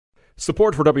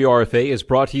Support for WRFA is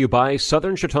brought to you by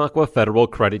Southern Chautauqua Federal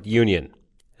Credit Union.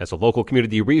 As a local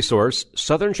community resource,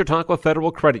 Southern Chautauqua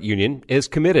Federal Credit Union is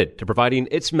committed to providing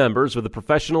its members with the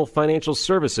professional financial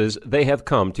services they have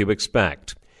come to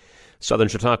expect. Southern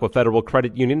Chautauqua Federal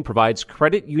Credit Union provides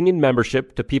credit union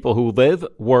membership to people who live,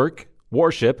 work,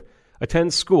 worship,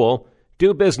 attend school,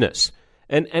 do business,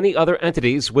 and any other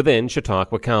entities within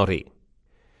Chautauqua County.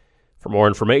 For more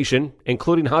information,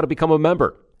 including how to become a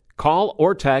member, call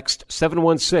or text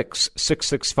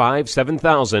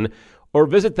 716-665-7000 or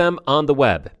visit them on the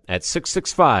web at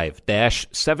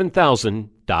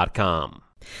 665-7000.com.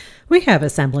 We have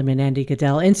Assemblyman Andy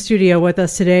Goodell in studio with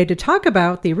us today to talk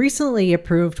about the recently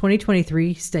approved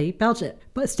 2023 state budget.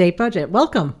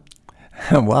 Welcome.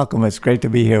 Welcome. It's great to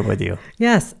be here with you.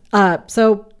 Yes.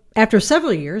 So after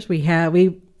several years, we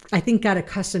I think got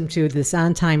accustomed to this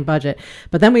on-time budget,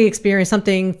 but then we experienced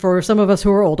something for some of us who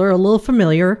are older, a little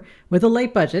familiar with a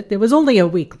late budget. It was only a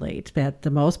week late at the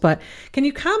most, but can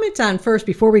you comment on first,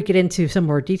 before we get into some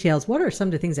more details, what are some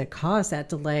of the things that caused that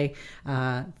delay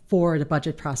for the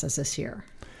budget process this year?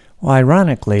 Well,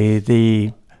 ironically,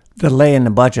 the delay in the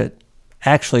budget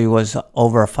actually was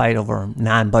over a fight over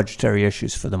non-budgetary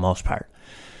issues for the most part.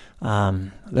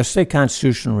 The state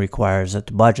constitution requires that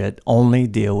the budget only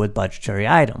deal with budgetary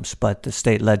items, but the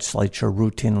state legislature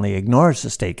routinely ignores the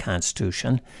state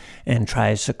constitution and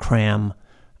tries to cram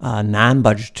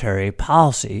non-budgetary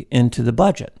policy into the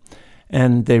budget.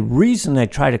 And the reason they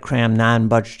try to cram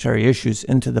non-budgetary issues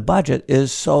into the budget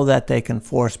is so that they can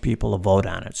force people to vote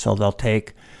on it. So they'll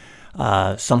take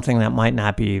something that might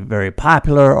not be very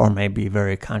popular or may be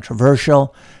very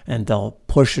controversial, and they'll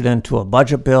push it into a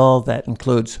budget bill that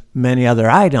includes many other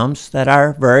items that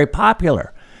are very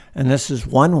popular. And this is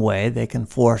one way they can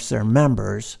force their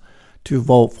members to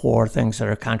vote for things that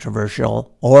are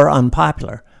controversial or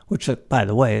unpopular, which, by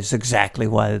the way, is exactly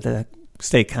why the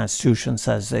state constitution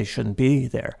says they shouldn't be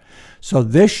there. So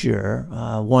this year,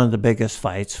 one of the biggest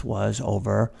fights was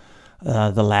over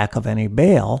the lack of any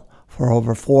bail for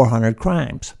over 400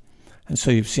 crimes. And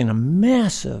so you've seen a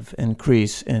massive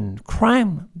increase in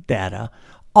crime data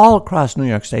all across New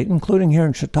York State, including here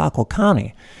in Chautauqua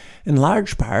County. In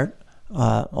large part,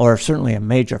 or certainly a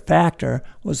major factor,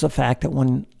 was the fact that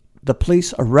when the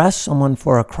police arrest someone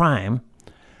for a crime,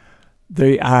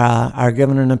 they are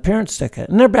given an appearance ticket,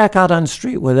 and they're back out on the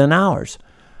street within hours.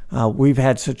 We've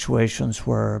had situations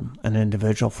where an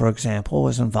individual, for example,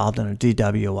 was involved in a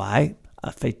DWI,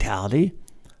 a fatality.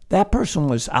 That person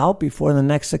was out before the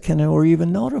next of kin were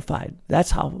even notified.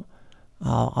 That's how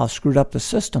screwed up the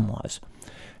system was.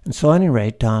 And so at any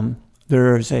rate,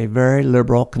 there is a very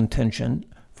liberal contingent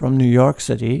from New York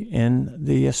City in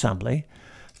the Assembly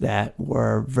that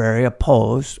were very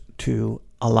opposed to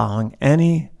allowing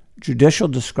any judicial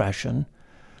discretion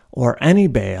or any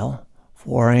bail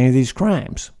for any of these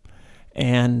crimes.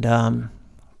 And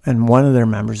one of their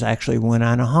members actually went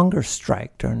on a hunger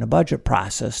strike during the budget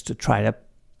process to try to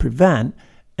prevent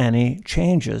any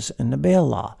changes in the bail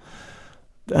law.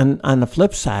 And on the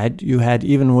flip side, you had,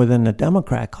 even within the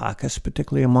Democrat caucus,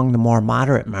 particularly among the more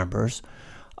moderate members,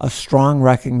 a strong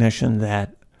recognition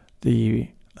that the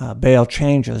bail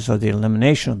changes or the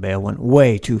elimination of bail went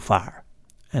way too far,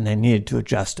 and they needed to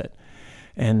adjust it.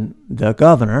 And the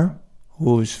governor,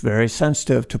 who's very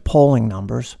sensitive to polling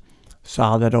numbers,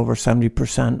 saw that over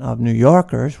 70% of New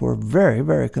Yorkers were very,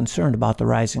 very concerned about the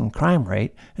rising crime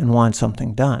rate and want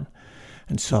something done.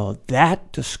 And so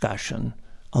that discussion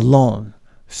alone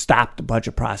stopped the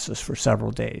budget process for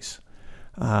several days.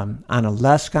 On a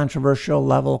less controversial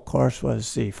level, of course,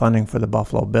 was the funding for the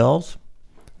Buffalo Bills.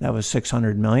 That was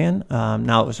 $600 million.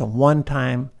 Now, it was a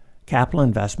one-time capital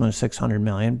investment of $600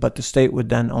 million, but the state would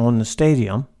then own the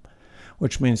stadium,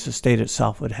 which means the state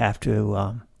itself would have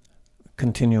to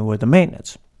continue with the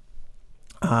maintenance.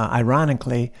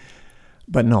 Ironically,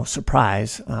 but no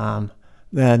surprise,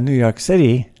 the New York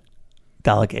City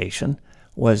delegation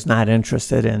was not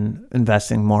interested in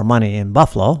investing more money in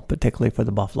Buffalo, particularly for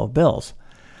the Buffalo Bills.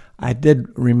 I did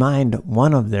remind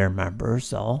one of their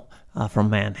members, though, from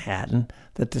Manhattan,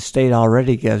 that the state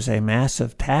already gives a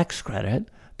massive tax credit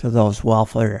to those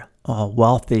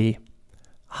wealthy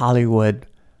Hollywood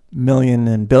million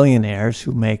and billionaires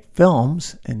who make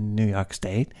films in New York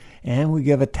State, and we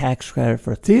give a tax credit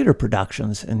for theater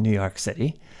productions in New York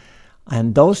City.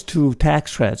 And those two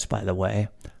tax credits, by the way,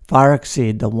 far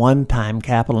exceed the one-time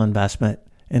capital investment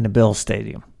in the Bills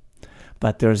Stadium.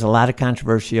 But there's a lot of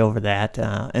controversy over that,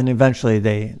 and eventually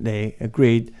they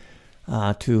agreed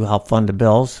to help fund the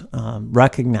Bills,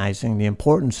 recognizing the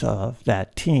importance of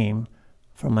that team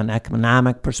from an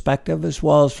economic perspective as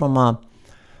well as from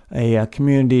a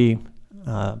community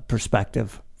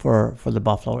perspective for the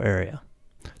Buffalo area.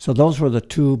 So those were the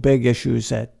two big issues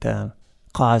that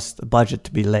caused the budget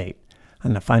to be late.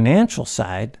 On the financial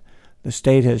side, the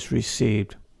state has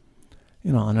received,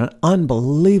 an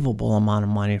unbelievable amount of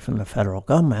money from the federal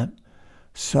government.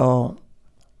 So,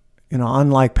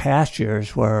 unlike past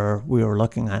years where we were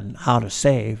looking on how to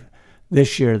save,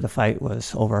 this year the fight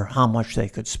was over how much they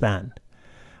could spend.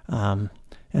 And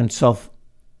so,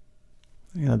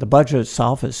 the budget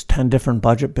itself is 10 different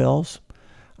budget bills.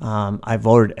 I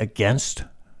voted against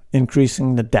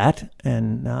increasing the debt,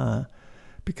 and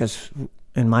because,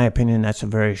 in my opinion, that's a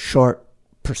very short-term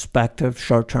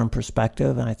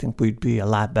perspective, and I think we'd be a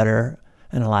lot better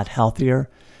and a lot healthier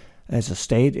as a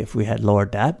state if we had lower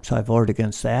debt, so I voted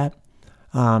against that.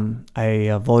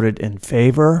 I voted in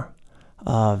favor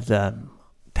of the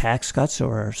tax cuts,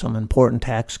 or some important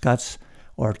tax cuts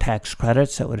or tax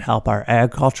credits that would help our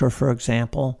agriculture, for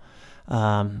example.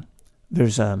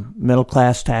 There's a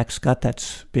middle-class tax cut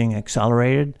that's being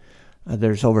accelerated.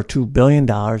 There's over $2 billion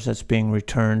that's being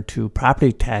returned to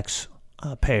property tax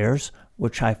payers,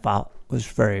 which I thought was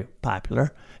very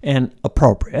popular and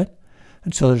appropriate.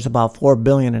 And so there's about $4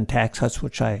 billion in tax cuts,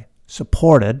 which I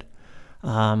supported.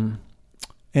 And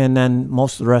then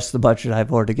most of the rest of the budget I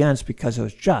voted against because it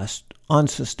was just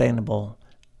unsustainable.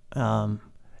 And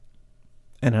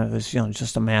it was,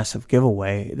 just a massive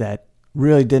giveaway that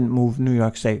really didn't move New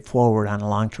York State forward on a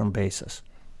long-term basis.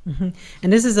 Mm-hmm.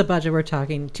 And this is a budget we're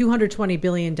talking $220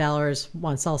 billion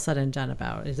once all said and done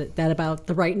about. Is that about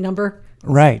the right number?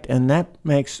 Right. And that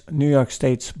makes New York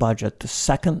State's budget the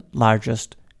second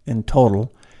largest in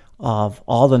total of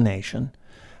all the nation,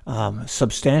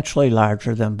 substantially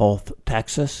larger than both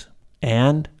Texas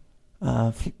and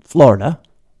Florida,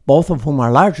 both of whom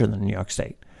are larger than New York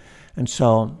State. And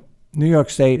so New York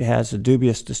State has a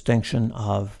dubious distinction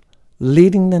of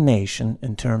leading the nation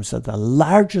in terms of the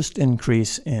largest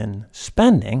increase in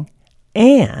spending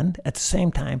and, at the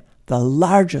same time, the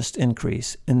largest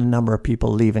increase in the number of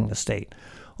people leaving the state.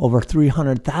 Over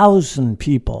 300,000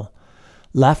 people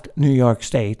left New York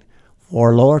State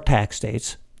for lower tax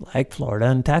states like Florida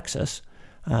and Texas,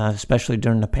 especially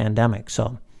during the pandemic.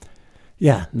 So,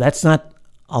 yeah, that's not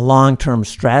a long-term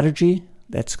strategy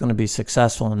that's going to be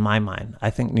successful in my mind.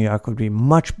 I think New York would be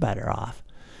much better off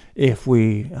if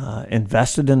we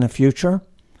invested in the future,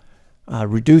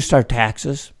 reduced our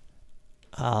taxes,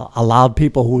 allowed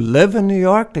people who live in New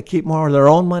York to keep more of their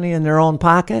own money in their own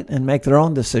pocket and make their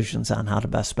own decisions on how to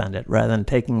best spend it, rather than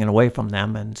taking it away from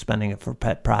them and spending it for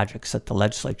pet projects that the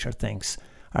legislature thinks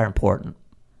are important.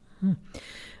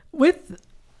 With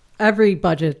every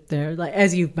budget there, like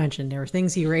as you've mentioned, there were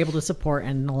things you were able to support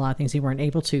and a lot of things you weren't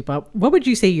able to. But what would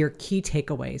you say your key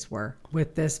takeaways were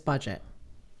with this budget?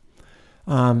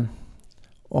 Well,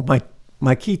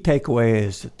 my key takeaway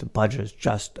is that the budget is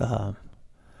just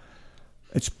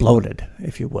it's bloated,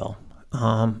 if you will.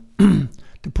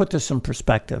 To put this in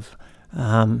perspective,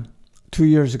 2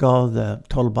 years ago the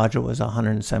total budget was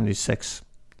 $176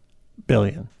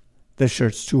 billion. This year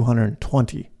it's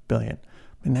 $220 billion.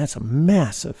 I mean, that's a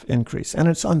massive increase, and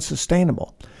it's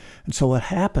unsustainable. And so what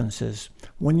happens is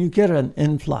when you get an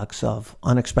influx of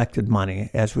unexpected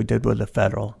money, as we did with the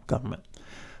federal government,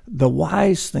 the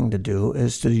wise thing to do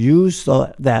is to use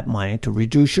that money to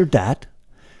reduce your debt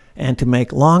and to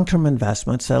make long-term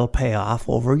investments that'll pay off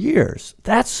over years.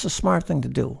 That's the smart thing to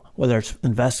do, whether it's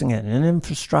investing in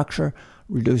infrastructure,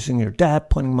 reducing your debt,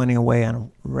 putting money away on a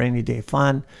rainy day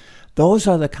fund. Those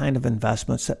are the kind of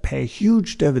investments that pay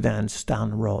huge dividends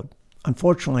down the road.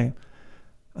 Unfortunately,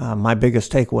 my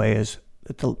biggest takeaway is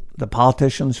that the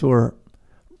politicians who are,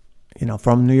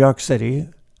 from New York City,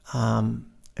 in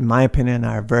my opinion,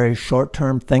 are very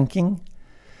short-term thinking,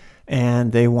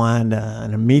 and they want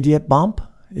an immediate bump,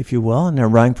 if you will, and they're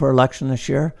running for election this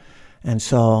year, and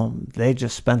so they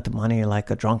just spent the money like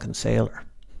a drunken sailor.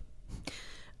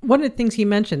 One of the things you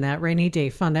mentioned, that rainy day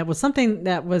fund, that was something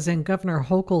that was in Governor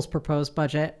Hochul's proposed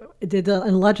budget. Did the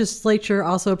legislature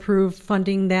also approve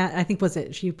funding that? I think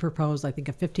she proposed, a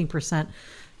 15%.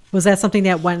 Was that something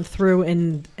that went through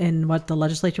in what the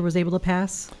legislature was able to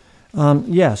pass?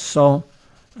 Yes. So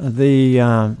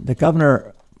the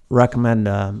governor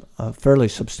recommended a fairly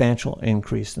substantial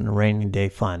increase in the rainy day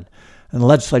fund. And the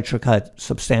legislature cut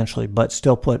substantially, but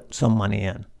still put some money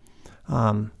in.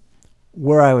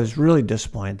 Where I was really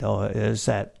disappointed, though, is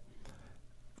that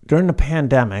during the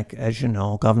pandemic, as you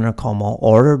know, Governor Cuomo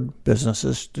ordered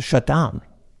businesses to shut down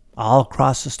all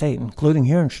across the state, including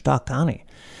here in Chautauqua County.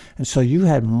 And so you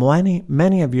had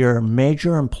many of your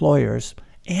major employers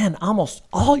and almost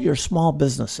all your small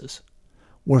businesses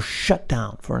were shut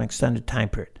down for an extended time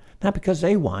period. Not because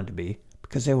they wanted to be,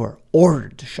 because they were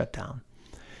ordered to shut down.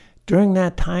 During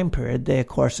that time period, they, of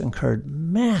course, incurred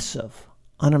massive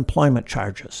unemployment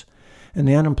charges. And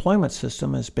the unemployment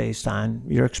system is based on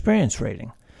your experience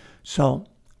rating. So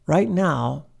right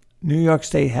now, New York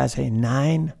State has a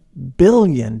 $9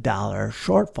 billion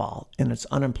shortfall in its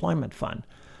unemployment fund.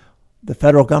 The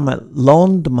federal government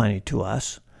loaned the money to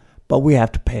us, but we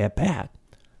have to pay it back.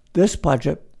 This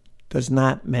budget does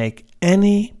not make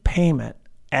any payment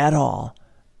at all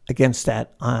against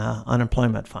that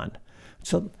unemployment fund.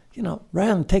 So,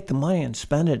 rather than take the money and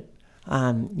spend it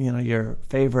on, your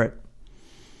favorite,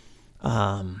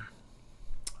 what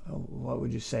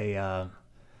would you say,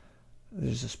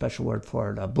 there's a special word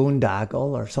for it, a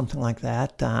boondoggle or something like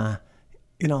that,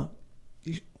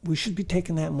 we should be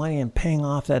taking that money and paying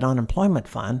off that unemployment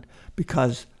fund,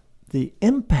 because the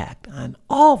impact on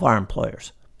all of our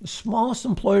employers, the smallest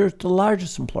employer to the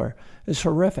largest employer, is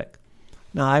horrific.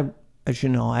 Now, as you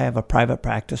know, I have a private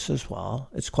practice as well.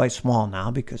 It's quite small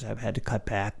now because I've had to cut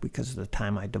back because of the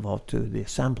time I devote to the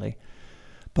assembly.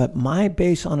 But my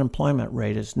base unemployment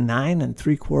rate is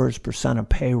 9.75% of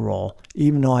payroll,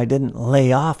 even though I didn't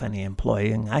lay off any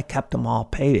employee, and I kept them all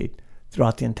paid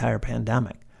throughout the entire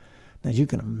pandemic. Now, you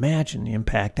can imagine the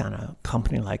impact on a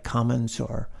company like Cummins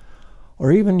or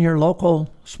even your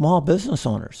local small business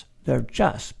owners. They're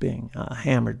just being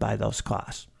hammered by those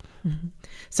costs. Mm-hmm.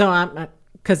 So,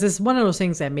 because it's one of those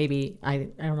things that maybe, I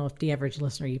don't know if the average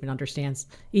listener even understands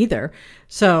either.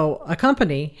 So a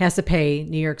company has to pay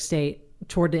New York State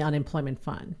toward the unemployment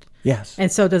fund. Yes.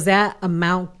 And so does that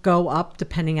amount go up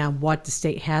depending on what the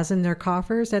state has in their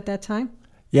coffers at that time?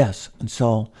 Yes. And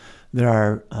so there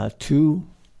are two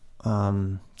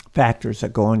factors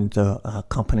that go into a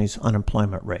company's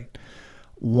unemployment rate.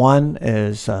 One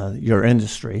is your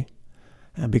industry,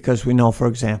 because we know, for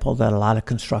example, that a lot of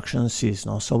construction is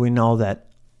seasonal. So we know that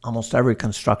almost every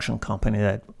construction company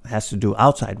that has to do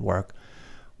outside work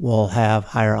will have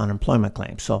higher unemployment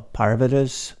claims. So part of it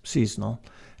is seasonal,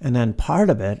 and then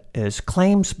part of it is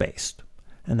claims-based,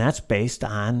 and that's based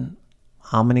on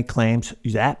how many claims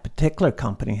that particular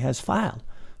company has filed.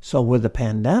 So with the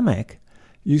pandemic,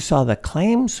 you saw the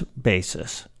claims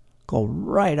basis go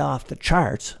right off the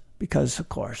charts because, of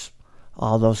course,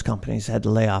 all those companies had to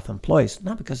lay off employees,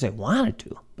 not because they wanted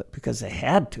to, but because they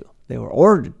had to. They were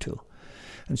ordered to.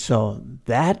 And so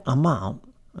that amount,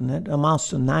 and that amounts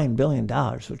to $9 billion,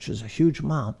 which is a huge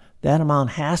amount, that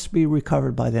amount has to be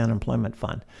recovered by the unemployment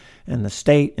fund. And the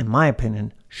state, in my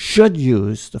opinion, should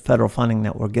use the federal funding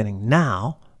that we're getting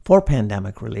now for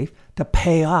pandemic relief to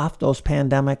pay off those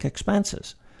pandemic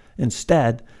expenses.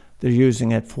 Instead, they're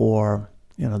using it for,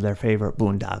 their favorite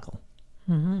boondoggle.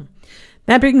 Mm-hmm.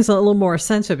 That brings a little more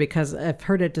sense to it, because I've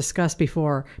heard it discussed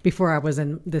before I was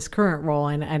in this current role,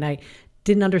 and I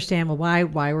didn't understand, well,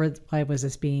 why was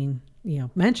this being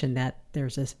mentioned, that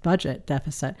there's this budget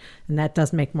deficit, and that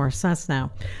does make more sense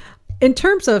now. In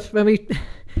terms of when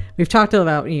we've talked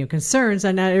about concerns,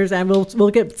 and we'll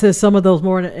get to some of those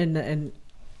more in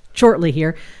shortly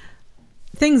here.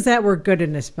 Things that were good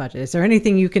in this budget. Is there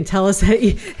anything you can tell us that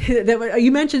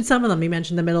you mentioned some of them? You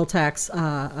mentioned the middle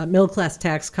class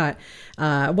tax cut.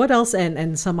 What else?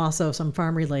 And some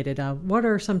farm related. What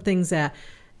are some things that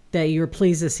you're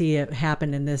pleased to see it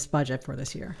happen in this budget for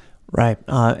this year? Right.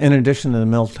 In addition to the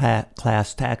middle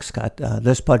class tax cut,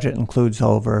 this budget includes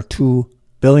over $2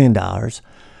 billion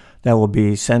that will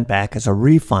be sent back as a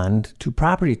refund to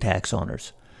property tax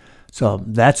owners. So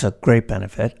that's a great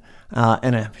benefit.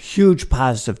 And a huge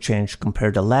positive change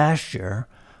compared to last year,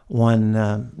 when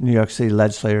New York City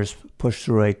legislators pushed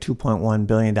through a $2.1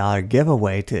 billion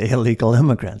giveaway to illegal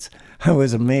immigrants. It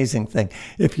was an amazing thing.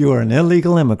 If you were an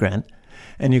illegal immigrant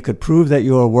and you could prove that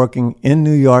you were working in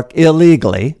New York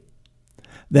illegally,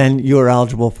 then you were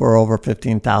eligible for over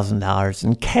 $15,000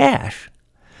 in cash.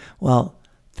 Well,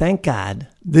 thank God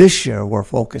this year we're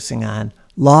focusing on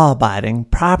law-abiding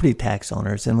property tax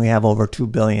owners, and we have over $2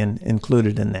 billion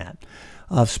included in that.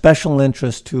 Of special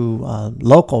interest to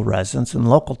local residents and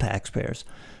local taxpayers,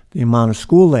 the amount of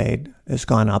school aid has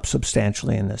gone up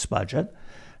substantially in this budget,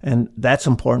 and that's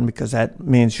important because that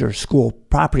means your school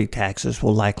property taxes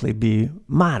will likely be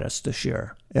modest this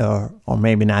year, or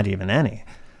maybe not even any.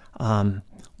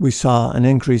 We saw an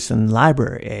increase in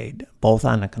library aid, both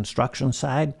on the construction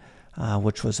side,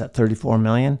 which was at $34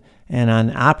 million, and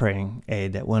on operating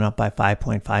aid that went up by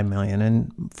 $5.5 million.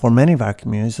 And for many of our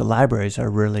communities, the libraries are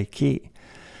really key.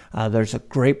 There's a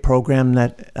great program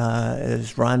that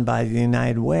is run by the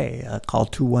United Way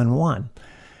called 211.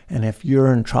 And if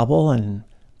you're in trouble and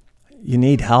you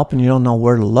need help and you don't know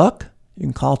where to look, you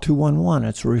can call 211.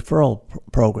 It's a referral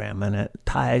program, and it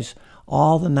ties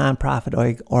all the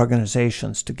nonprofit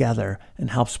organizations together and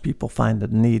helps people find the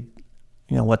need,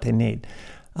 what they need.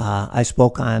 I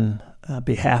spoke on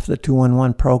behalf of the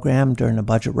 211 program during the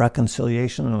budget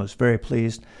reconciliation and was very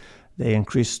pleased. They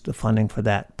increased the funding for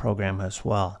that program as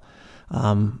well.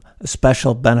 A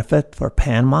special benefit for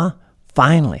Panama,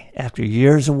 finally, after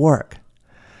years of work,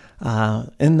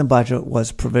 in the budget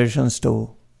was provisions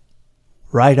to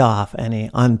write off any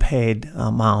unpaid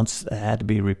amounts that had to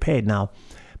be repaid. Now,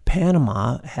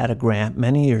 Panama had a grant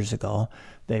many years ago.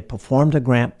 They performed the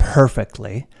grant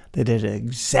perfectly. They did it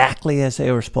exactly as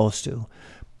they were supposed to,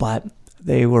 but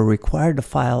they were required to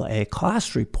file a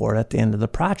cost report at the end of the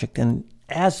project. And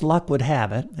as luck would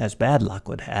have it, as bad luck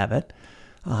would have it,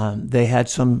 they had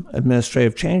some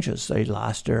administrative changes. They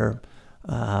lost their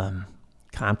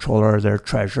comptroller, their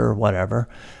treasurer, whatever,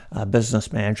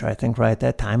 business manager, I think, right at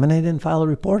that time, and they didn't file a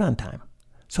report on time.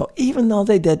 So even though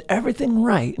they did everything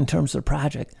right in terms of the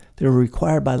project, they were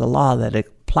required by the law that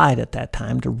applied at that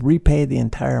time to repay the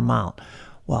entire amount.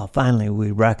 Well, finally,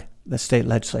 the state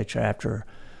legislature, after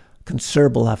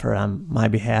considerable effort on my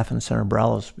behalf and Senator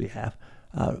Borello's behalf,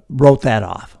 wrote that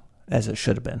off as it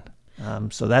should have been.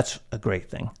 So that's a great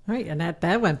thing. Right, and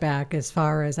that went back as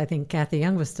far as I think Kathy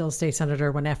Young was still state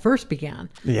senator when that first began.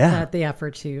 Yeah. The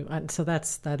effort to, and so that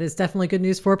is definitely good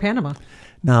news for Panama.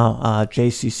 Now,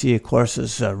 JCC, of course,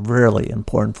 is really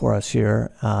important for us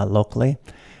here locally.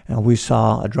 And we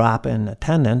saw a drop in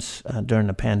attendance during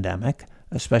the pandemic,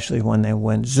 especially when they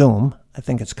went Zoom. I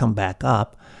think it's come back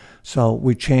up. So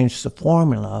we changed the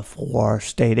formula for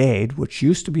state aid, which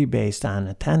used to be based on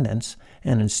attendance,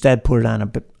 and instead put it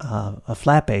on a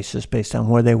flat basis based on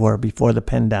where they were before the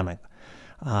pandemic.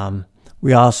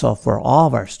 We also, for all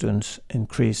of our students,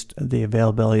 increased the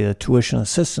availability of the Tuition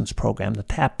Assistance Program, the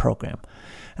TAP program.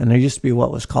 And there used to be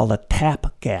what was called a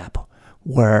TAP gap,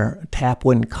 where TAP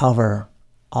wouldn't cover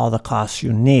all the costs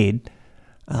you need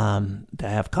to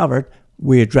have covered.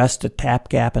 We addressed the TAP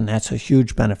gap, and that's a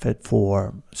huge benefit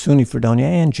for SUNY Fredonia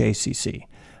and JCC,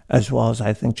 as well as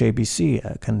I think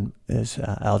JBC is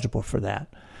eligible for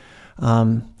that.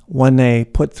 When they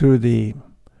put through the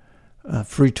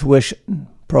free tuition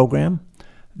program,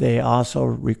 they also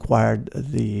required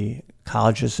the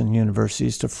colleges and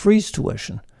universities to freeze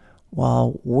tuition.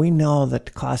 Well, we know that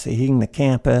the cost of heating the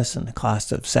campus and the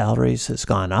cost of salaries has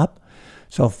gone up.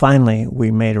 So finally, we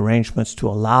made arrangements to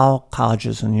allow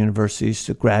colleges and universities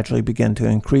to gradually begin to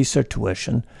increase their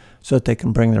tuition so that they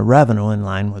can bring their revenue in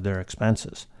line with their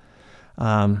expenses.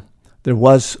 There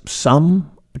was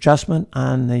some adjustment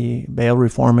on the bail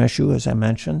reform issue, as I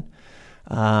mentioned.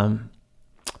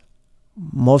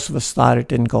 Most of us thought it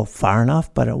didn't go far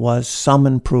enough, but it was some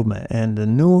improvement. And the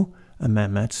new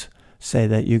amendments say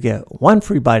that you get one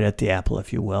free bite at the apple,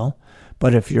 if you will.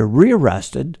 But if you're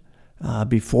rearrested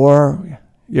before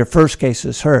your first case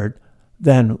is heard,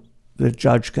 then the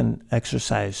judge can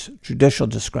exercise judicial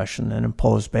discretion and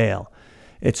impose bail.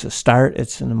 It's a start.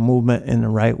 It's a movement in the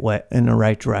right way, in the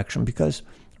right direction, because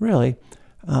really,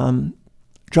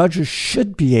 judges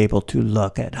should be able to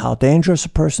look at how dangerous a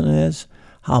person is,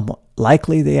 how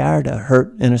likely they are to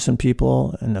hurt innocent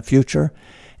people in the future,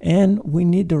 and we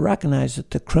need to recognize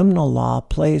that the criminal law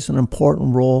plays an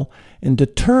important role in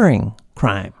deterring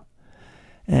crime.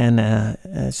 And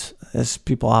as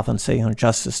people often say,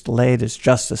 justice delayed is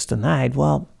justice denied.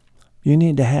 Well, you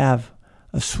need to have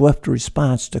a swift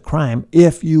response to crime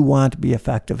if you want to be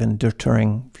effective in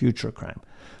deterring future crime.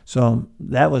 So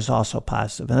that was also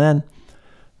positive. And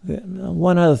then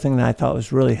one other thing that I thought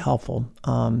was really helpful,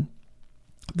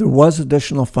 there was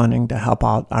additional funding to help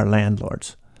out our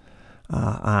landlords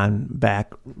on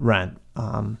back rent.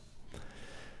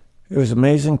 It was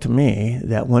amazing to me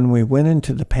that when we went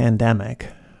into the pandemic,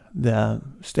 the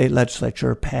state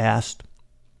legislature passed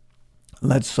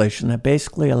legislation that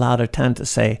basically allowed a tenant to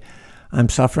say, I'm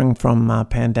suffering from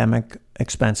pandemic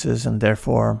expenses and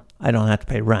therefore I don't have to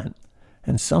pay rent.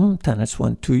 And some tenants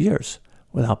went 2 years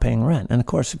without paying rent. And of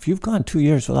course, if you've gone 2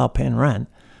 years without paying rent,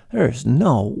 there is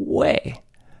no way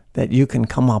that you can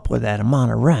come up with that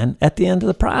amount of rent at the end of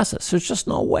the process. There's just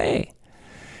no way.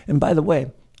 And by the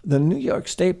way, the New York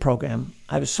State program,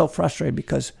 I was so frustrated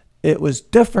because it was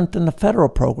different than the federal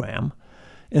program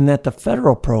in that the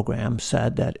federal program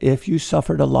said that if you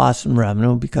suffered a loss in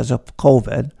revenue because of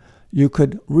COVID, you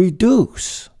could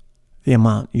reduce the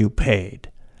amount you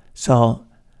paid. So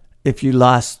if you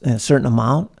lost a certain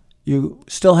amount, you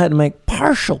still had to make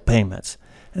partial payments.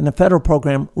 And the federal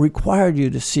program required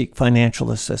you to seek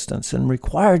financial assistance and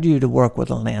required you to work with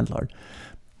a landlord.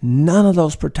 None of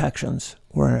those protections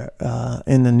were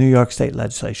in the New York State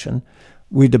legislation.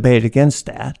 We debated against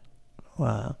that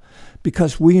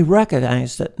because we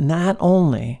recognized that not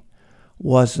only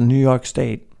was the New York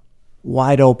State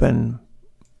wide open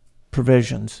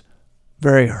provisions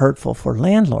very hurtful for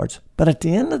landlords. But at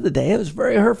the end of the day, it was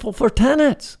very hurtful for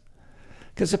tenants.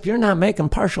 Because if you're not making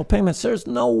partial payments, there's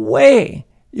no way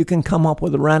you can come up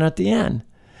with a rent at the end.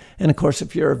 And of course,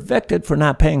 if you're evicted for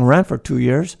not paying rent for 2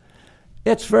 years,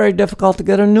 it's very difficult to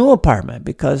get a new apartment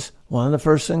because one of the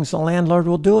first things the landlord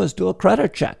will do is do a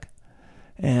credit check.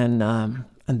 And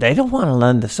they don't want to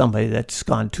lend to somebody that's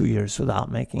gone 2 years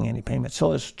without making any payments.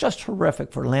 So it's just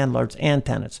horrific for landlords and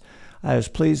tenants. I was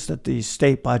pleased that the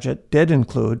state budget did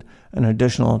include an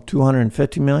additional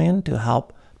 $250 million to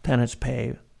help tenants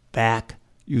pay back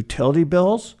utility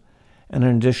bills and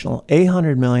an additional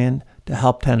 $800 million to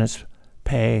help tenants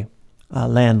pay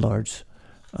landlords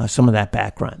some of that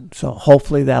back rent. So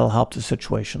hopefully that'll help the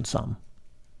situation some.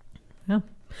 Yeah.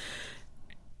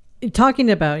 Talking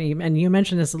about, and you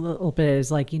mentioned this a little bit,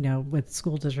 is like, with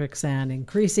school districts and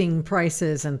increasing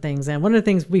prices and things. And one of the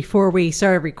things before we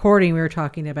started recording, we were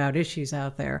talking about issues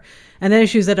out there and the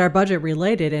issues that are budget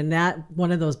related. And that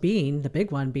one of those being, the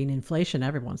big one being inflation.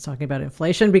 Everyone's talking about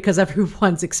inflation because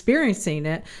everyone's experiencing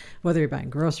it, whether you're buying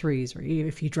groceries or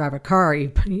if you drive a car,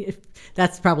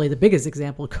 that's probably the biggest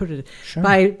example. Go to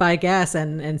buy gas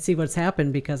and see what's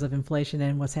happened because of inflation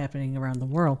and what's happening around the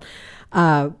world.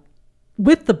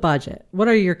 With the budget, what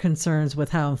are your concerns with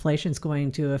how inflation is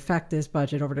going to affect this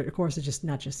budget over the course of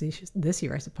not just this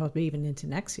year, I suppose, but even into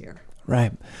next year?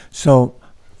 Right. So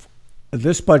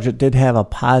this budget did have a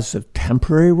positive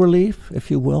temporary relief,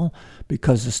 if you will,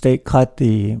 because the state cut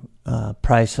the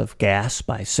price of gas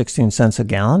by 16 cents a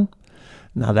gallon.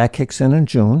 Now that kicks in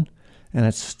June, and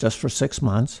it's just for 6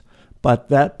 months. But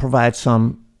that provides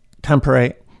some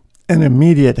temporary and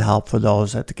immediate help for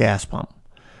those at the gas pump.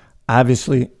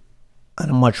 Obviously, on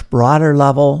a much broader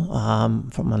level,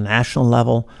 from a national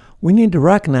level, we need to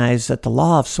recognize that the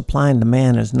law of supply and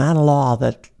demand is not a law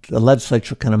that the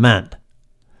legislature can amend.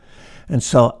 And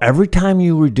so every time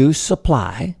you reduce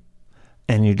supply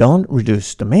and you don't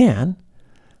reduce demand,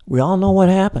 we all know what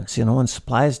happens. When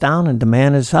supply is down and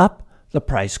demand is up, the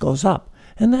price goes up.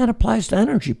 And that applies to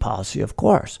energy policy, of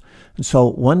course. And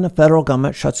so when the federal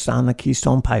government shuts down the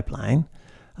Keystone Pipeline,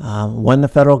 when the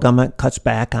federal government cuts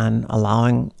back on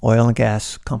allowing oil and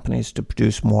gas companies to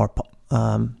produce more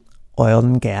oil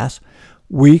and gas,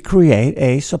 we create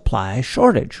a supply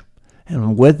shortage.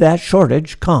 And with that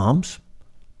shortage comes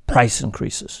price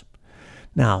increases.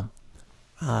 Now,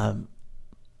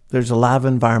 there's a lot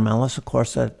of environmentalists, of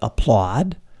course, that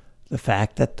applaud the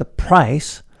fact that the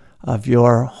price of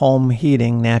your home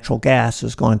heating natural gas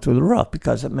is going through the roof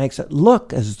because it makes it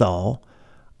look as though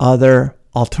other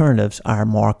alternatives are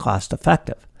more cost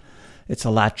effective. It's a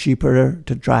lot cheaper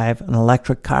to drive an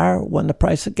electric car when the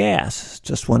price of gas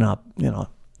just went up,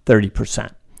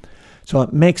 30%. So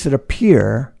it makes it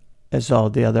appear as though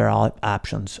the other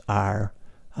options are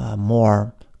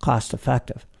more cost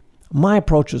effective. My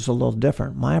approach is a little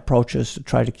different. My approach is to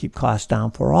try to keep costs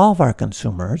down for all of our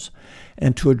consumers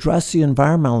and to address the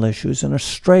environmental issues in a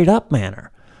straight up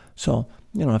manner. So,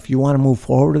 if you want to move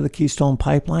forward with the Keystone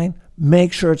Pipeline,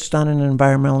 make sure it's done in an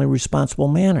environmentally responsible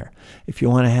manner. If you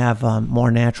want to have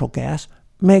more natural gas,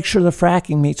 make sure the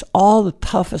fracking meets all the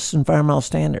toughest environmental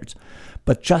standards.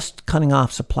 But just cutting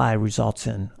off supply results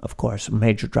in, of course, a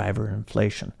major driver in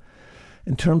inflation.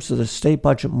 In terms of the state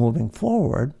budget moving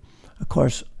forward, of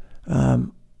course,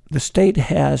 the state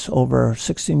has over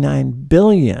 $69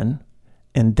 billion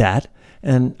in debt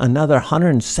and another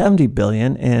 $170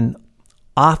 billion in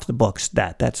off-the-books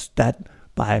debt. That's debt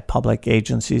by public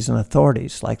agencies and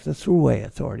authorities like the Thruway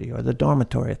Authority or the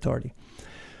Dormitory Authority.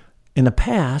 In the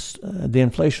past, the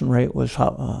inflation rate was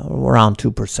around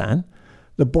 2%.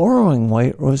 The borrowing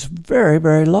rate was very,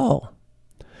 very low.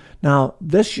 Now,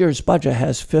 this year's budget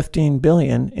has $15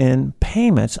 billion in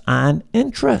payments on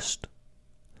interest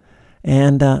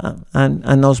and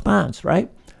on those bonds,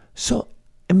 right? So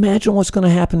imagine what's going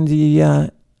to happen to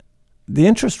the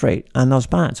interest rate on those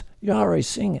bonds. You're already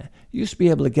seeing it. You used to be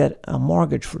able to get a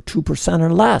mortgage for 2%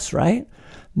 or less, right?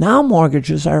 Now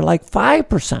mortgages are like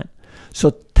 5%.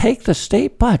 So take the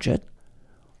state budget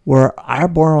where our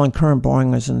current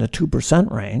borrowing is in the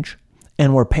 2% range,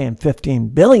 and we're paying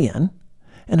 $15 billion,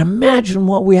 and imagine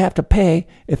what we have to pay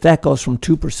if that goes from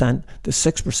 2% to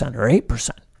 6% or 8%.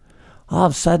 All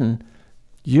of a sudden,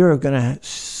 you're going to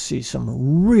see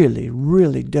some really,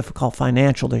 really difficult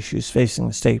financial issues facing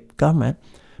the state government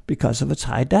because of its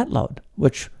high debt load,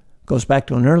 which goes back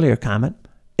to an earlier comment.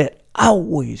 It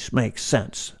always makes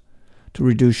sense to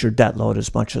reduce your debt load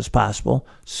as much as possible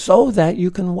so that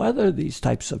you can weather these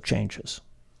types of changes.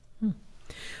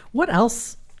 What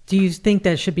else do you think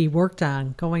that should be worked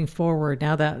on going forward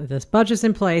now that this budget's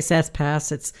in place, that's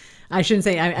passed? I shouldn't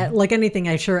say, like anything,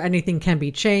 I'm sure anything can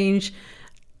be changed.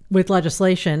 with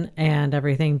legislation and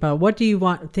everything, but what do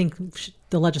you think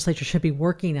the legislature should be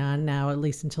working on now, at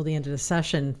least until the end of the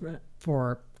session,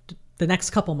 for the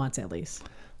next couple months at least?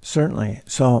 Certainly.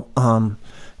 So,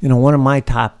 one of my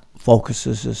top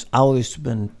focuses has always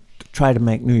been to try to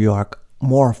make New York a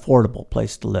more affordable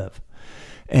place to live.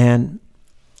 And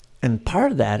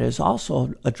part of that is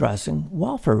also addressing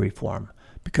welfare reform.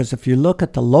 Because if you look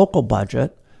at the local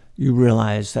budget, you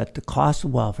realize that the cost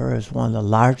of welfare is one of the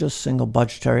largest single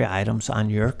budgetary items on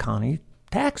your county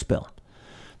tax bill.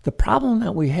 The problem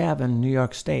that we have in New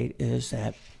York State is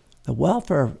that the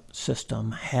welfare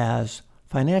system has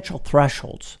financial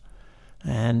thresholds.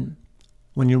 And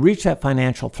when you reach that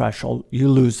financial threshold, you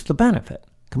lose the benefit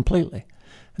completely.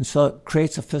 And so it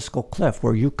creates a fiscal cliff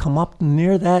where you come up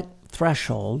near that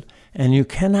threshold and you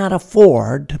cannot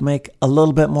afford to make a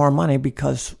little bit more money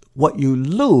because what you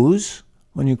lose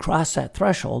when you cross that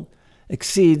threshold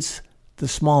exceeds the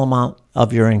small amount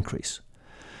of your increase.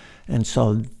 And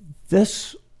so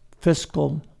this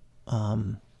fiscal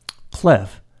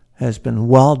cliff has been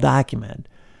well documented,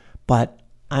 but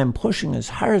I'm pushing as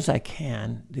hard as I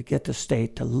can to get the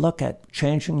state to look at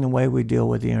changing the way we deal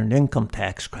with the earned income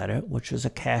tax credit, which is a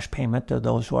cash payment to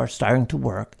those who are starting to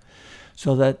work,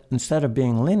 so that instead of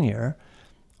being linear,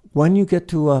 when you get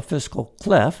to a fiscal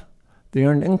cliff, the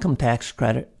earned income tax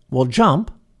credit will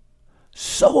jump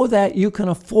so that you can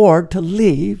afford to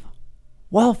leave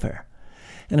welfare.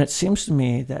 And it seems to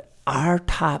me that our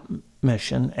top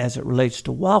mission as it relates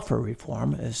to welfare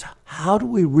reform is how do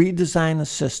we redesign the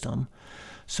system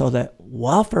so that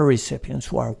welfare recipients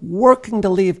who are working to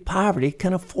leave poverty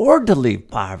can afford to leave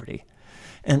poverty.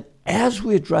 And as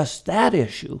we address that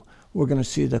issue, we're going to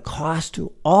see the cost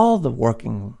to all the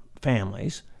working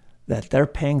families that they're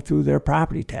paying through their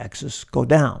property taxes go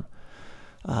down.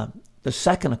 The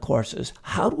second, of course, is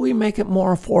how do we make it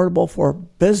more affordable for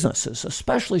businesses,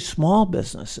 especially small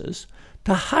businesses,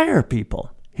 to hire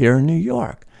people here in New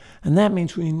York? And that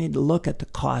means we need to look at the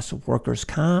cost of workers'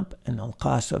 comp and the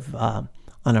cost of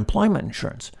unemployment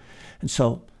insurance. And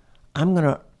so I'm going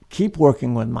to keep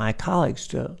working with my colleagues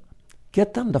to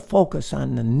get them to focus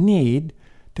on the need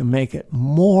to make it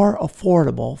more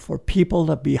affordable for people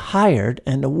to be hired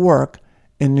and to work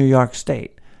in New York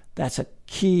State. That's a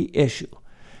key issue.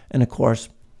 And of course,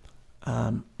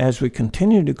 as we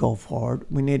continue to go forward,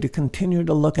 we need to continue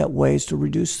to look at ways to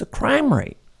reduce the crime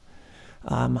rate.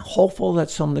 I'm hopeful that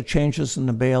some of the changes in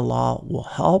the bail law will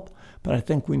help, but I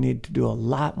think we need to do a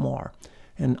lot more.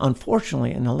 And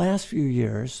unfortunately, in the last few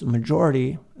years,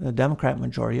 the Democrat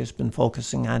majority has been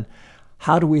focusing on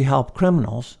how do we help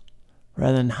criminals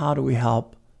rather than how do we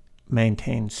help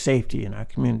maintain safety in our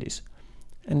communities.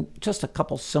 And just a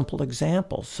couple simple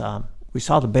examples. We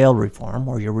saw the bail reform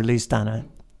where you're released on a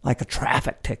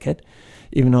traffic ticket,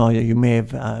 even though you may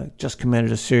have just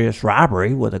committed a serious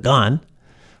robbery with a gun,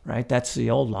 right? That's the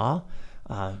old law.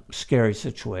 Scary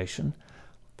situation.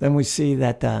 Then we see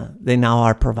that they now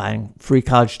are providing free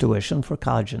college tuition for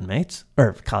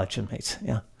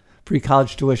free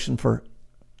college tuition for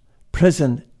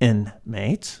prison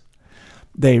inmates.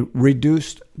 They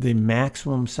reduced the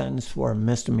maximum sentence for a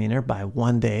misdemeanor by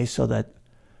 1 day so that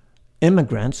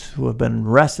immigrants who have been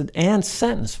arrested and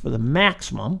sentenced for the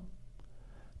maximum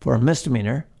for a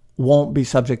misdemeanor won't be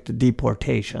subject to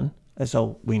deportation, as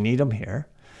though we need them here.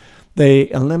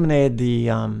 They eliminated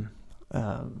the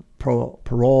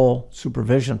parole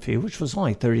supervision fee, which was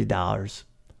only $30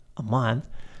 a month.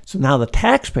 So now the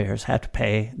taxpayers have to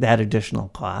pay that additional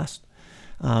cost.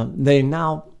 They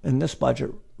now, in this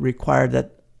budget, require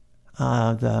that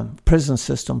the prison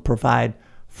system provide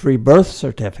free birth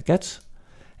certificates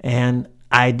and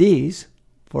IDs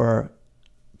for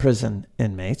prison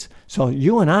inmates. So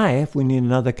you and I, if we need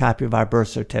another copy of our birth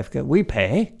certificate, we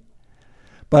pay.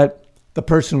 But the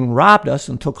person who robbed us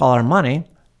and took all our money,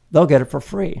 they'll get it for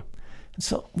free. And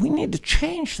so we need to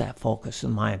change that focus, in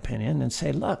my opinion, and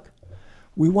say, look,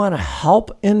 we want to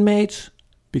help inmates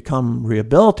become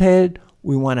rehabilitated.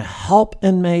 We want to help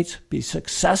inmates be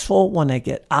successful when they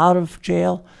get out of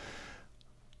jail.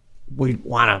 We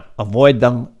want to avoid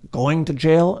them going to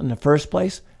jail in the first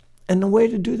place. And the way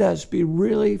to do that is be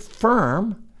really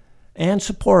firm and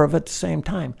supportive at the same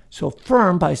time. So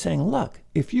firm by saying, look,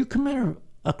 if you commit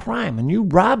a crime and you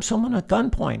rob someone at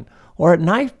gunpoint or at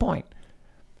knife point,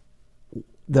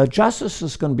 the justice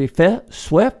is going to be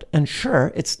swift and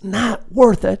sure. It's not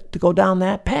worth it to go down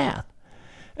that path.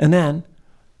 And then,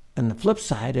 and the flip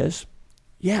side is,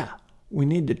 we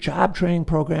need the job training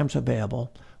programs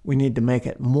available. We need to make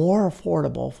it more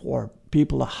affordable for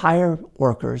people to hire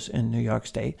workers in New York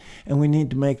State. And we need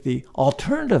to make the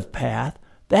alternative path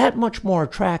that much more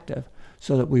attractive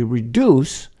so that we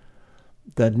reduce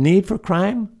the need for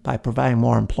crime by providing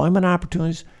more employment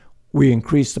opportunities. We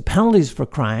increase the penalties for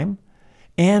crime,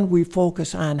 and we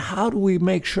focus on how do we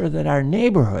make sure that our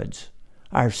neighborhoods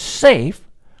are safe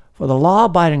for the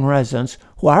law-abiding residents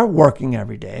who are working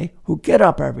every day, who get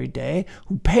up every day,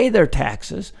 who pay their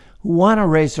taxes, who want to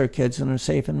raise their kids in a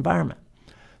safe environment.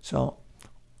 So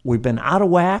we've been out of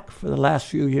whack for the last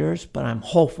few years, but I'm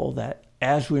hopeful that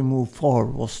as we move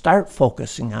forward, we'll start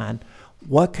focusing on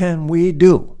what can we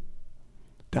do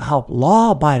to help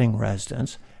law-abiding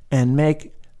residents and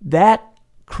make that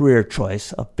career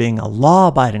choice of being a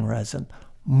law-abiding resident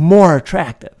more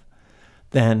attractive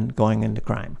than going into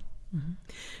crime. Mm-hmm.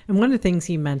 And one of the things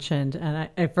he mentioned, and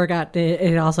I forgot,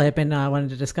 it also had been one of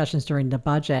the discussions during the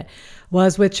budget,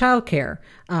 was with childcare.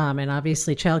 And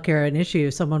obviously childcare an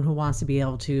issue, someone who wants to be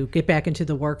able to get back into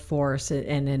the workforce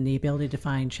and then the ability to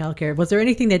find childcare. Was there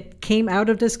anything that came out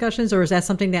of discussions, or is that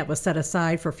something that was set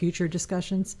aside for future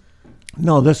discussions?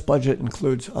 No, this budget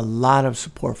includes a lot of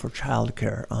support for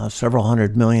childcare, several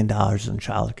 $100 million in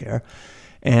childcare.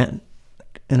 And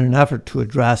in an effort to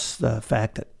address the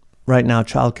fact that right now,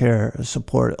 child care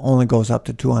support only goes up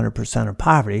to 200% of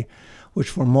poverty, which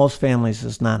for most families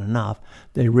is not enough.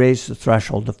 They raised the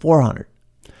threshold to 400.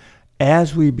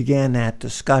 As we began that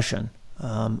discussion,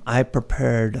 I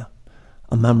prepared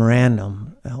a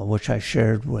memorandum, which I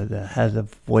shared with the head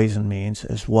of Ways and Means,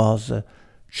 as well as the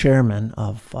chairman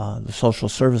of the Social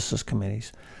Services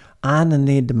Committees, on the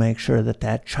need to make sure that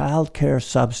that child care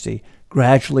subsidy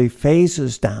gradually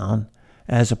phases down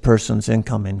as a person's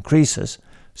income increases,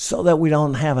 so that we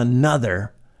don't have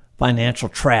another financial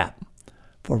trap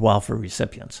for welfare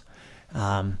recipients.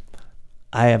 I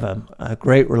have a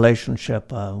great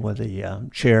relationship with the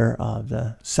chair of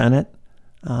the Senate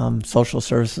Social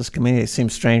Services Committee. It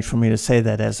seems strange for me to say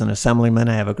that as an assemblyman.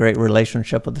 I have a great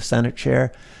relationship with the Senate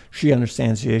chair. She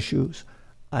understands the issues.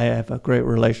 I have a great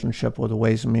relationship with the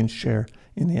Ways and Means chair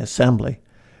in the Assembly.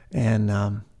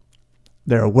 And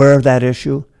they're aware of that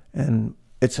issue, and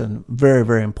it's very,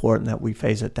 very important that we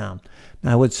phase it down.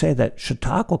 Now, I would say that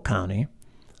Chautauqua County,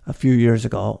 a few years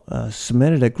ago,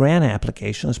 submitted a grant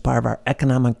application as part of our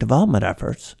economic development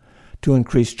efforts to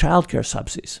increase child care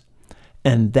subsidies.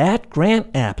 And that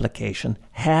grant application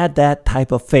had that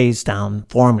type of phase-down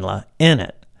formula in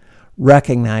it,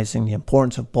 recognizing the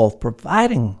importance of both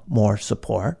providing more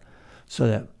support so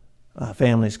that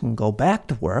families can go back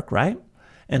to work, right,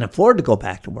 and afford to go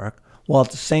back to work, while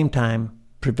at the same time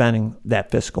preventing that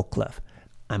fiscal cliff.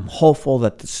 I'm hopeful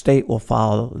that the state will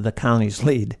follow the county's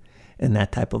lead in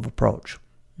that type of approach.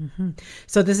 Mm-hmm.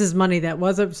 So this is money that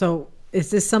so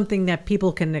is this something that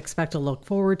people can expect to look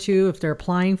forward to if they're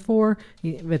applying for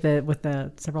with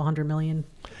the several $100 million?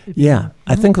 Yeah,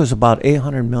 mm-hmm. I think it was about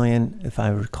 $800 million, if I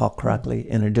recall correctly,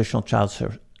 in additional child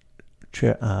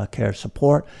care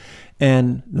support.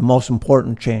 And the most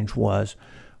important change was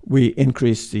we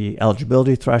increased the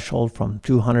eligibility threshold from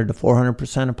 200 to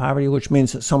 400% of poverty, which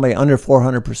means that somebody under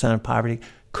 400% of poverty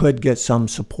could get some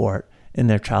support in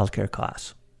their child care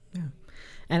costs. Yeah.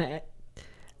 And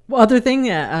other thing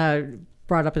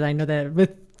brought up is I know that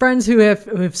with friends who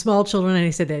have small children, and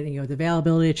he said that the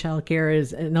availability of child care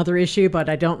is another issue, but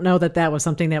I don't know that was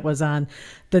something that was on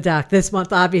the dock this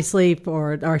month, obviously,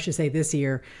 or I should say this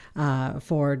year,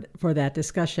 for that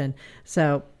discussion.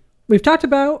 So we've talked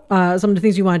about some of the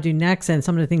things you want to do next and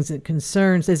some of the things that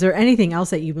concerns. Is there anything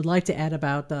else that you would like to add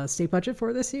about the state budget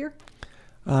for this year?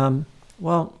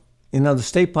 Well, the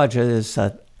state budget is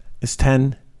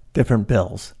 10 different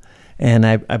bills. And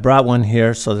I brought one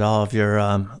here so that all of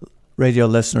your radio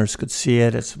listeners could see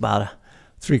it. It's about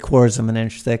 3/4 of an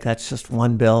inch thick. That's just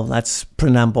one bill. That's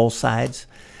printed on both sides.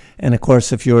 And, of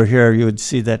course, if you were here, you would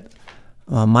see that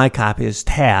my copy is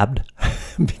tabbed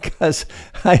because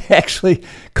I actually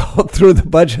go through the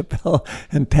budget bill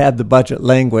and tab the budget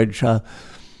language.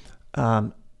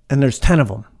 And there's 10 of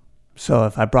them. So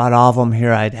if I brought all of them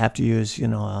here, I'd have to use,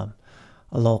 a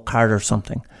little card or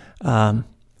something.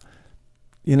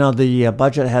 The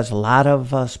budget has a lot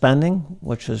of spending,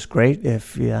 which is great.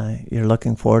 If you're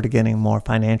looking forward to getting more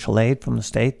financial aid from the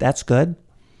state, that's good.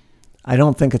 I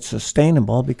don't think it's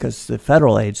sustainable because the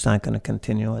federal aid's not going to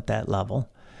continue at that level.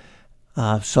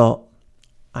 So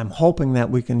I'm hoping that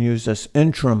we can use this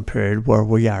interim period where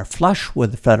we are flush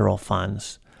with the federal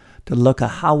funds to look at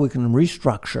how we can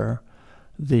restructure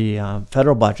the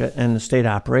federal budget and the state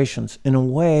operations in a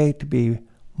way to be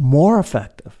more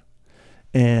effective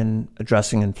in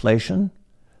addressing inflation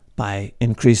by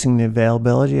increasing the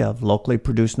availability of locally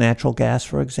produced natural gas,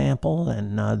 for example,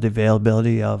 and the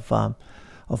availability of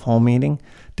home heating,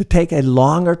 to take a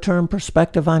longer-term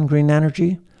perspective on green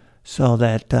energy so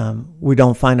that we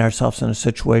don't find ourselves in a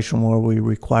situation where we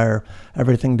require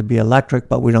everything to be electric,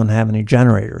 but we don't have any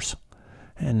generators.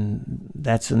 And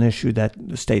that's an issue that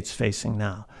the state's facing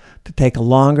now. To take a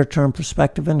longer-term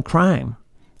perspective in crime,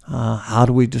 how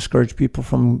do we discourage people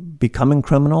from becoming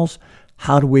criminals?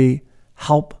 How do we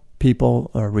help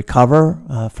people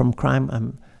recover from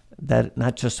crime? That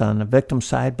not just on the victim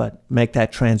side, but make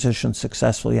that transition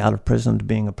successfully out of prison to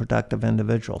being a productive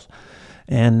individual.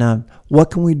 And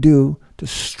what can we do to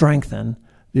strengthen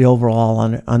the overall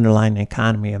underlying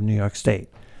economy of New York State?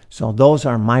 So those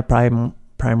are my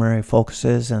primary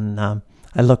focuses, and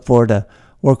I look forward to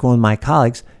working with my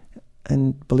colleagues.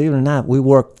 And believe it or not, we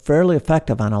work fairly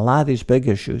effective on a lot of these big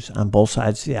issues on both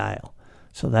sides of the aisle.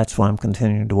 So that's what I'm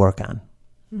continuing to work on.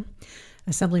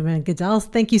 Assemblyman Goodell,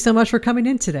 thank you so much for coming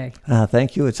in today.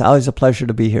 Thank you. It's always a pleasure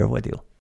to be here with you.